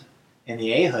end in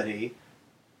the A hoodie,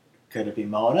 could it be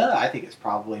Mona? I think it's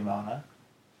probably Mona.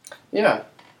 Yeah.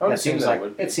 I would It assume seems that like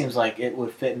would be. it seems like it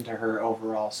would fit into her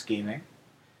overall scheming.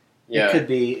 Yeah.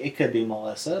 It could be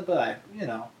Melissa, but I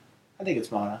think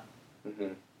it's Mona.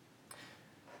 Mm-hmm.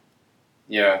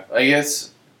 Yeah, I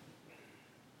guess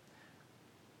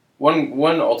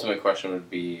one ultimate question would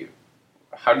be,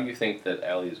 how do you think that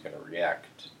Allie is going to react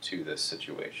to this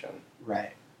situation?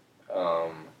 Right.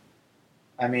 Um,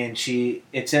 I mean,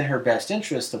 it's in her best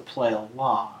interest to play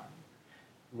along,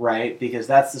 right? Because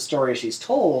that's the story she's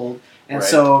told, and Right.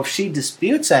 so if she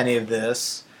disputes any of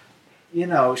this, she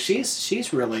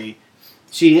is really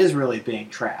being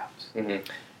trapped. mm-hmm.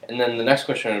 And then the next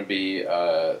question would be,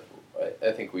 I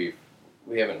think we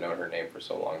haven't known her name for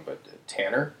so long, but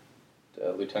Tanner,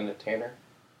 Lieutenant Tanner.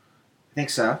 I think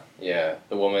so. Yeah,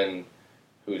 the woman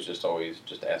who's just always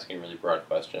just asking really broad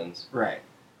questions. Right.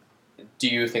 Do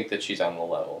you think that she's on the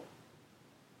level?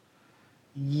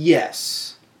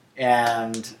 Yes,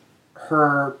 and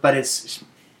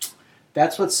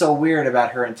that's what's so weird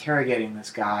about her interrogating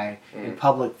this guy in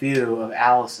public view of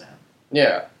Allison.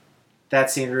 Yeah. That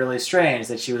seemed really strange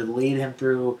that she would lead him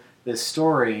through this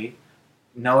story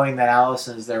knowing that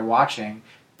Allison's there watching.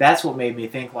 That's what made me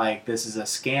think like this is a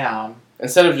scam.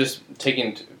 Instead of just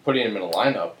putting him in a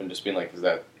lineup and just being like, is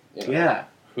that Yeah.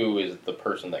 who is the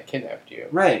person that kidnapped you?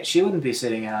 Right. She wouldn't be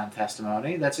sitting in on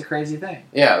testimony. That's a crazy thing.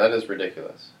 Yeah, that is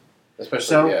ridiculous.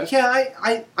 Especially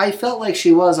I felt like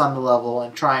she was on the level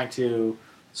and trying to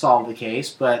solve the case,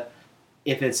 but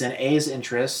if it's in A's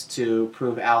interest to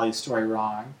prove Allie's story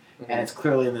wrong, mm-hmm. and it's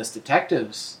clearly in this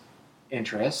detective's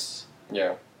interests,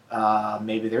 Yeah.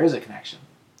 Maybe there is a connection.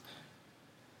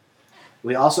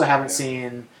 We also haven't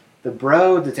seen the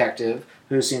bro detective,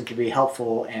 who seemed to be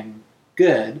helpful and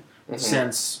good mm-hmm.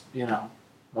 since,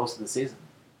 most of the season.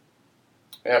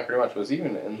 Yeah, pretty much. Was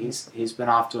even in He's been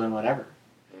off doing whatever.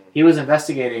 He was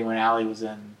investigating when Allie was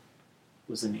in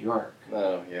New York.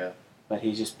 Oh, yeah. But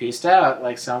he just pieced out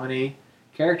like so many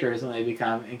characters when they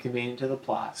become inconvenient to the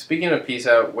plot. Speaking of peace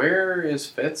out, where is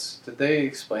Fitz? Did they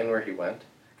explain where he went?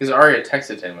 Because Arya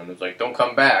texted him and was like, don't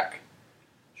come back.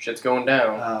 Shit's going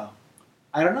down.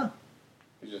 I don't know.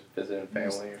 He's just visiting family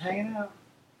Just or something. hanging out.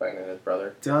 Finding his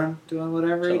brother. Doing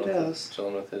whatever he does.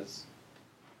 Chilling with his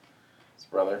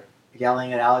brother.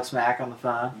 Yelling at Alex Mack on the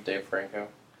phone. Dave Franco.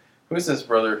 Who's this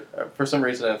brother? For some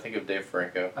reason I think of Dave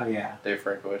Franco. Oh, yeah. Dave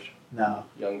Franco-ish. No.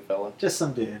 Young fella. Just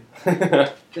some dude.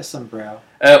 Just some bro.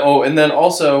 And then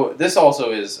also, this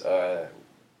also is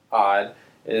odd,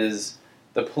 is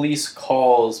the police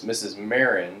calls Mrs.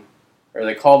 Marin or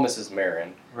they call Mrs.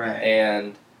 Marin, Right.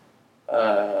 and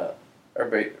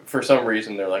everybody, for some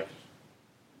reason, they're like,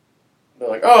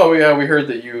 oh yeah, we heard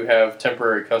that you have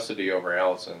temporary custody over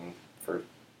Allison for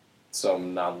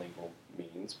some non-legal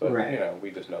means, but Right. you know,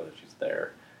 we just know that she's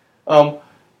there.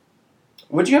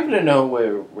 Would you happen to know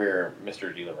where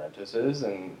Mr. De Laurentiis is?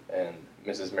 And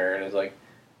Mrs. Marin is like,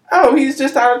 oh, he's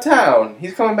just out of town.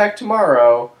 He's coming back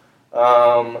tomorrow.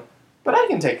 But I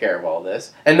can take care of all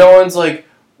this. And no one's like,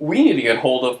 we need to get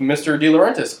hold of Mr. De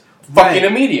Laurentiis fucking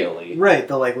immediately. Right,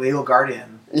 the legal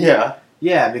guardian. Yeah.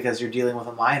 Yeah, because you're dealing with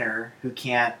a minor who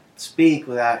can't speak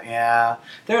without. Yeah,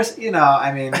 there's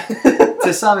I mean,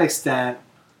 to some extent,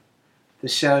 the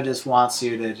show just wants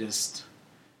you to just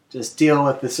deal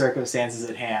with the circumstances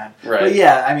at hand. Right. But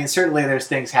yeah, I mean, certainly there's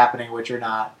things happening which are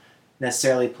not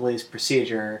necessarily police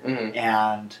procedure, Mm-hmm.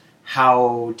 and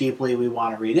how deeply we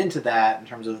want to read into that in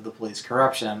terms of the police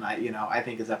corruption, I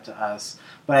think is up to us.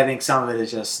 But I think some of it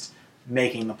is just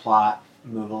making the plot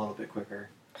move a little bit quicker.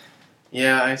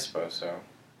 Yeah, I suppose so.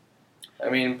 I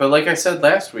mean, but like I said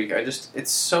last week,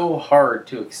 it's so hard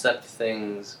to accept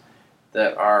things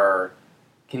that are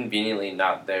conveniently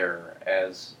not there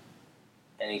as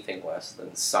anything less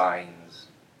than signs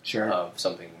Sure. of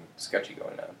something sketchy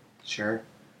going on. Sure.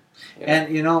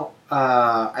 You know? And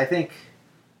I think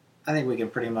we can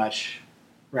pretty much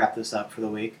wrap this up for the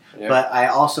week. Yeah. But I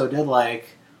also did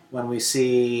like when we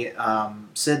see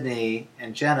Sydney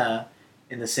and Jenna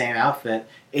in the same outfit.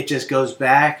 It just goes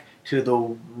back to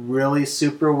the really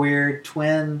super weird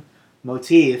twin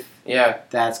motif Yeah.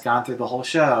 that's gone through the whole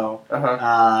show.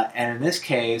 Uh-huh. And in this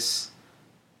case,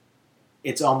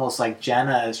 it's almost like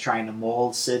Jenna is trying to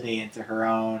mold Sydney into her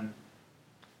own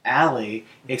alley,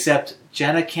 except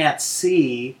Jenna can't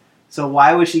see, so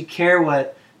why would she care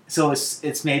what... So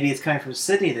it's maybe it's coming from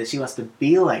Sydney that she wants to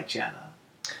be like Jenna.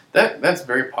 That's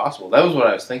very possible. That was what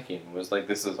I was thinking, was like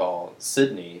this is all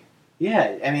Sydney.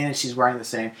 Yeah, I mean, and she's wearing the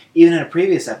same... Even in a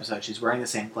previous episode, she's wearing the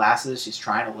same glasses, she's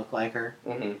trying to look like her,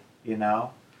 Mm-hmm.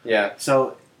 Yeah.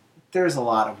 So there's a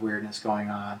lot of weirdness going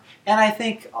on. And I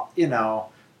think,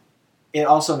 it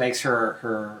also makes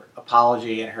her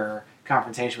apology and her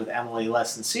confrontation with Emily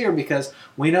less sincere because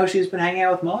we know she's been hanging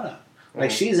out with Mona.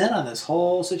 Like, she's in on this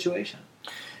whole situation.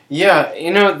 Yeah,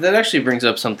 that actually brings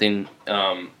up something,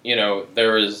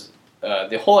 there was,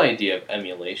 the whole idea of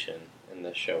emulation in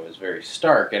this show is very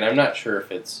stark, and I'm not sure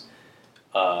if it's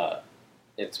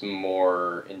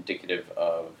more indicative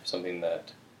of something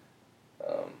that,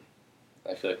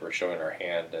 I feel like we're showing our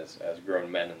hand as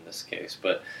grown men in this case,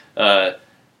 but,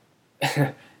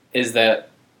 is that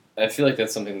I feel like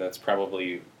that's something that's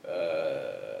probably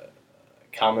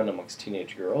common amongst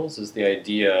teenage girls, is the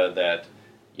idea that,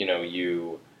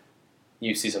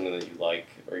 you see something that you like,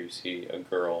 or you see a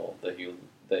girl that you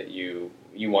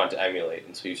want to emulate,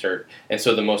 and so you start. And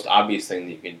so the most obvious thing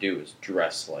that you can do is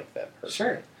dress like that person.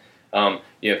 Sure.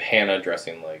 You have Hannah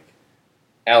dressing like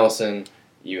Allison.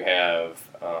 You have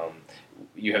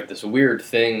this weird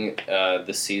thing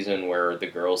this season where the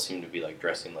girls seem to be like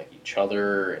dressing like each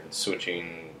other and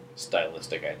switching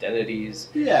stylistic identities.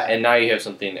 Yeah. And now you have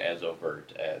something as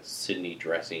overt as Sydney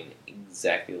dressing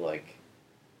exactly like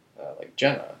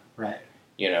Jenna. Right.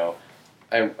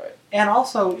 And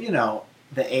also,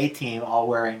 the A-team all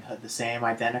wearing the same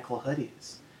identical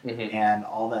hoodies mm-hmm. and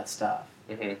all that stuff.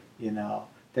 Mm-hmm.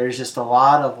 There's just a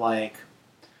lot of,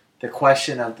 the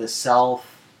question of the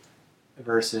self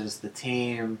versus the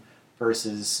team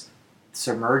versus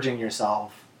submerging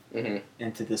yourself mm-hmm.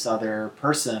 into this other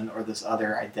person or this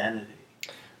other identity.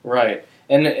 Right.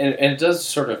 And it does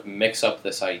sort of mix up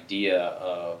this idea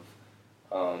of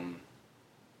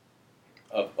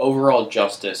overall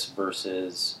justice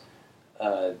versus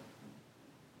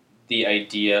the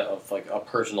idea of a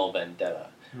personal vendetta.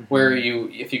 Mm-hmm. Where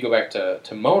if you go back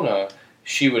to Mona,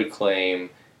 she would claim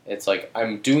it's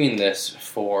I'm doing this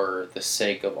for the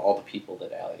sake of all the people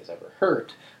that Allie has ever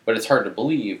hurt. But it's hard to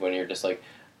believe when you're just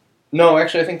no,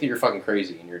 actually I think that you're fucking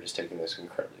crazy and you're just taking this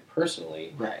incredibly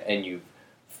personally. Right. And you've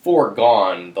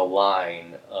foregone the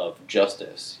line of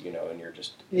justice, and you're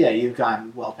just... Yeah, you've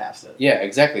gone well past it. Yeah,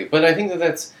 exactly. But I think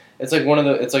it's a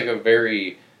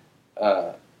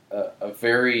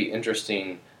very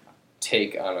interesting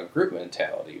take on a group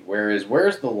mentality. Whereas,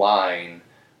 where's the line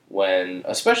when,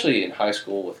 especially in high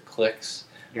school with cliques,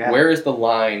 where is the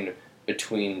line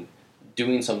between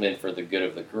doing something for the good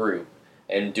of the group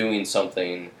and doing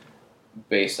something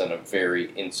based on a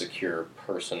very insecure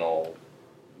personal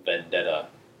vendetta?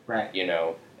 Right.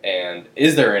 And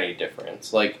is there any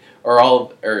difference? Or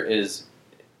is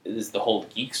the whole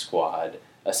Geek Squad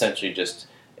essentially just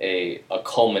a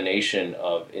culmination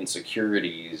of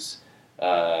insecurities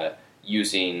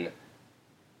using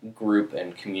group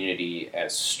and community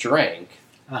as strength,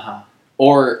 Uh-huh.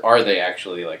 or are they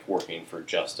actually like working for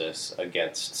justice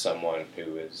against someone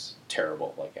who is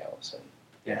terrible like Allison?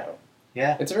 You know?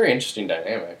 Yeah. It's a very interesting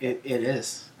dynamic. It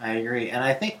is. I agree. And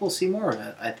I think we'll see more of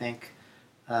it. I think,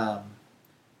 the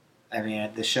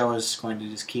show is going to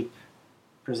just keep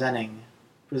presenting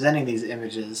these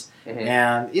images. Mm-hmm.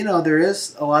 And, there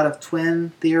is a lot of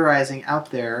twin theorizing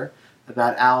out there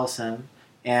about Allison.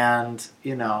 And,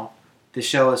 the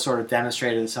show has sort of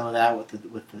demonstrated some of that with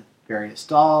the various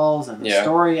dolls and the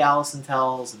story Allison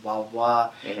tells and blah, blah,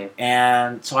 blah. Mm-hmm.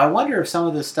 And so I wonder if some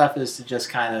of this stuff is to just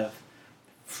kind of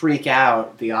freak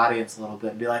out the audience a little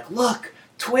bit and be like, look,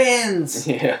 twins!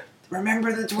 Yeah.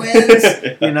 Remember the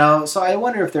twins? So I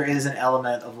wonder if there is an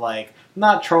element of like,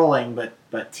 not trolling,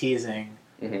 but teasing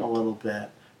Mm-hmm. a little bit.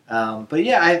 But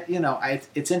yeah,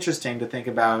 it's interesting to think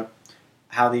about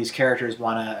how these characters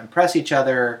want to impress each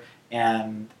other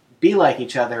and be like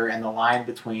each other, and the line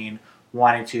between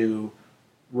wanting to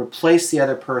replace the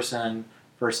other person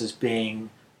versus being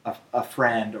a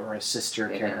friend or a sister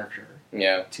character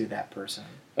to that person.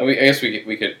 I guess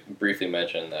we could briefly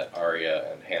mention that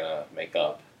Arya and Hannah make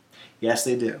up. Yes,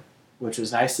 they do, which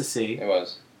was nice to see. It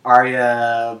was.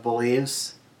 Arya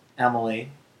believes Emily,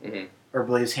 Mm-hmm. or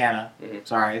believes Hannah,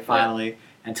 Mm-hmm. finally,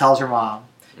 and tells her mom,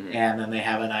 Mm-hmm. and then they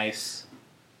have a nice,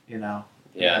 hug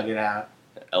it out.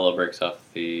 Ella breaks off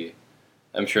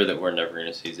I'm sure that we're never going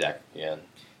to see Zach again.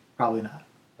 Probably not.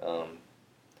 So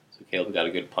Caleb got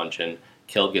a good punch in.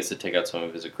 Caleb gets to take out some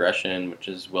of his aggression, which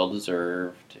is well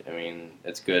deserved. I mean,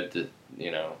 it's good to,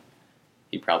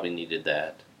 he probably needed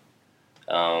that.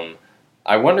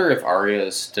 I wonder if Arya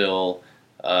is still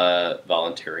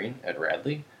volunteering at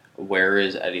Radley. Where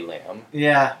is Eddie Lamb?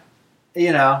 Yeah,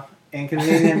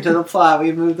 inconvenient to the plot.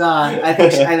 We've moved on. I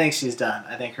think she's done.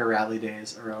 I think her Radley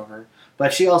days are over.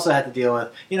 But she also had to deal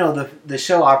with, the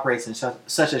show operates in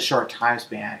such a short time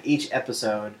span. Each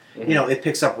episode, Mm-hmm. It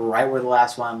picks up right where the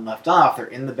last one left off. They're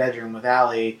in the bedroom with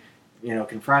Allie,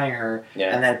 confronting her,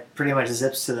 and then pretty much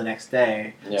zips to the next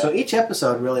day. Yeah. So each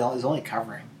episode really is only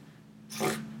covering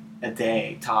a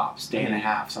day, tops, day and a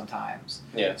half sometimes.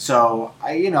 Yeah. So,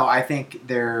 I think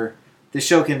the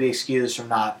show can be excused from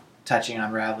not touching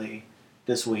on Radley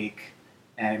this week,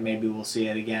 and maybe we'll see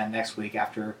it again next week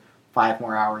after 5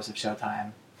 more hours of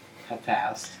showtime have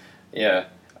passed. Yeah.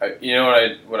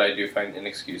 What I do find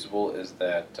inexcusable is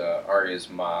that Arya's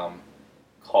mom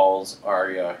calls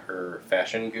Arya her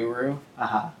fashion guru.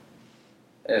 Uh-huh.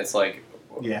 And it's like,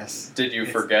 yes. Did you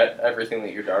forget everything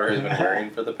that your daughter has been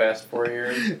wearing for the past 4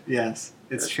 years? Yes,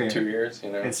 it's true. 2 years,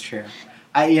 It's true.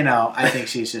 I think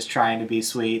she's just trying to be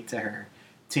sweet to her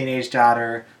teenage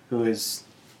daughter who is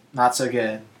not so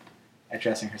good at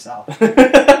dressing herself.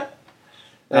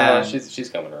 She's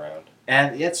coming around.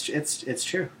 And it's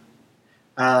true.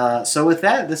 So with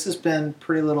that, this has been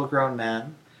Pretty Little Grown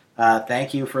Men.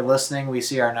 Thank you for listening. We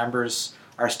see our numbers,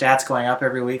 our stats going up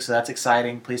every week, so that's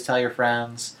exciting. Please tell your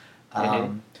friends.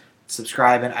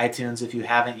 Subscribe in iTunes if you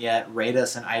haven't yet. Rate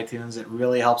us in iTunes. It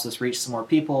really helps us reach some more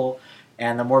people.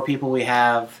 And the more people we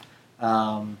have,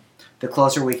 the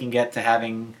closer we can get to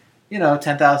having,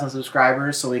 10,000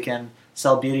 subscribers, so we can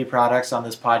sell beauty products on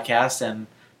this podcast and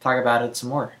talk about it some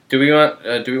more. Do we want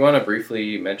to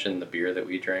briefly mention the beer that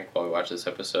we drank while we watched this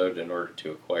episode in order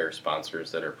to acquire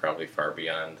sponsors that are probably far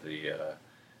beyond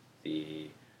the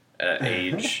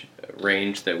age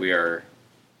range that we are?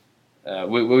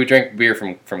 We drank beer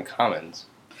from Commons.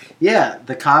 Yeah,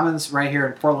 the Commons right here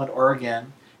in Portland,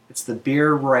 Oregon. It's the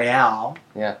Beer Royale,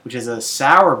 which is a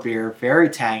sour beer, very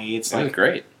tangy. It's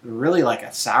great. Really like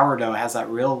a sourdough. It has that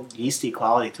real yeasty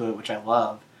quality to it, which I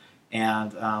love.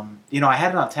 And, I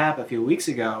had it on tap a few weeks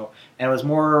ago, and it was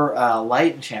more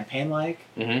light and champagne-like,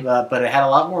 but it had a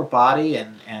lot more body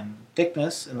and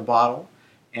thickness in the bottle,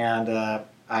 and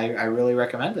I really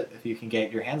recommend it if you can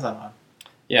get your hands on one.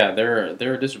 Yeah,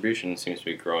 their distribution seems to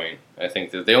be growing. I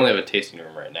think that they only have a tasting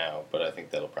room right now, but I think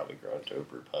that'll probably grow into a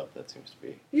brew pub. That seems to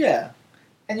be. Yeah,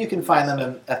 and you can find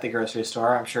them at the grocery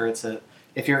store. I'm sure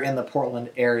if you're in the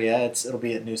Portland area, it'll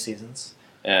be at New Seasons.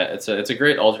 Yeah, it's a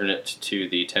great alternate to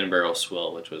the 10-barrel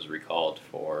swill, which was recalled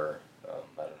for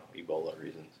Ebola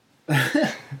reasons.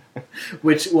 I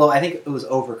think it was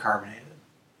overcarbonated.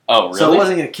 Oh, really? So it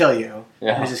wasn't going to kill you.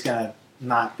 Yeah. It was just going to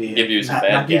not be give you some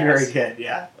bad gas. Be very good.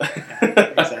 Yeah,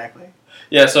 exactly.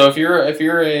 Yeah, so if you're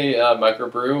a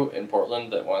microbrew in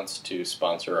Portland that wants to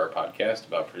sponsor our podcast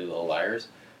about Pretty Little Liars,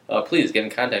 please get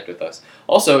in contact with us.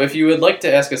 Also, if you would like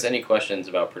to ask us any questions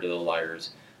about Pretty Little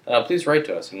Liars, please write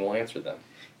to us and we'll answer them.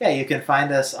 Yeah, you can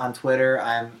find us on Twitter.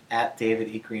 I'm at David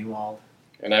E. Greenwald.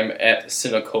 And I'm at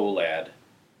Cinecolad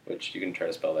which you can try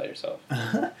to spell that yourself.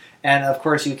 And of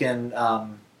course, you can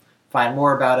find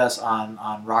more about us on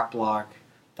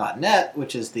rockblog.net,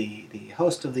 which is the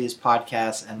host of these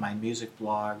podcasts and my music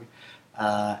blog.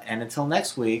 And until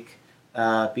next week,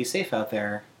 be safe out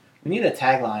there. We need a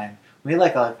tagline. We need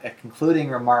like a concluding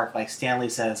remark, like Stanley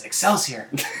says, "Excelsior."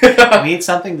 We need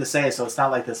something to say, so it's not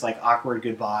like this like awkward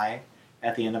goodbye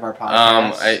at the end of our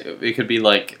podcast. It could be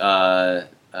like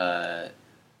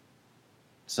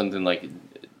something like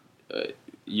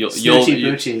you'll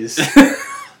Boochies.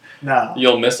 No.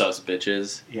 You'll miss us,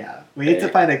 bitches. Yeah, we need to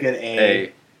find a good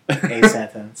A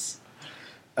sentence.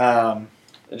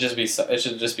 It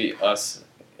should just be us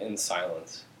in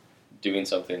silence, doing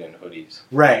something in hoodies.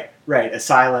 Right. A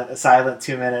silent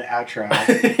 2-minute outro at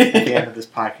the end of this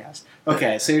podcast.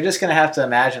 Okay, so you're just gonna have to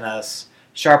imagine us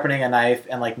sharpening a knife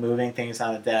and like moving things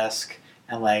on a desk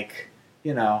and like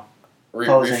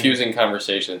refusing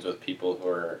conversations with people who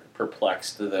are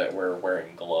perplexed that we're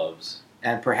wearing gloves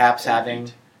and perhaps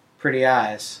having pretty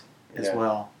eyes as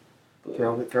well.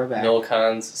 Throwback. Noel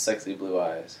Kahn's sexy blue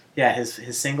eyes. Yeah,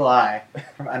 his single eye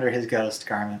from under his ghost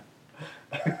garment.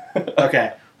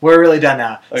 Okay, we're really done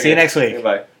now. Okay. See you next week.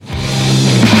 Goodbye.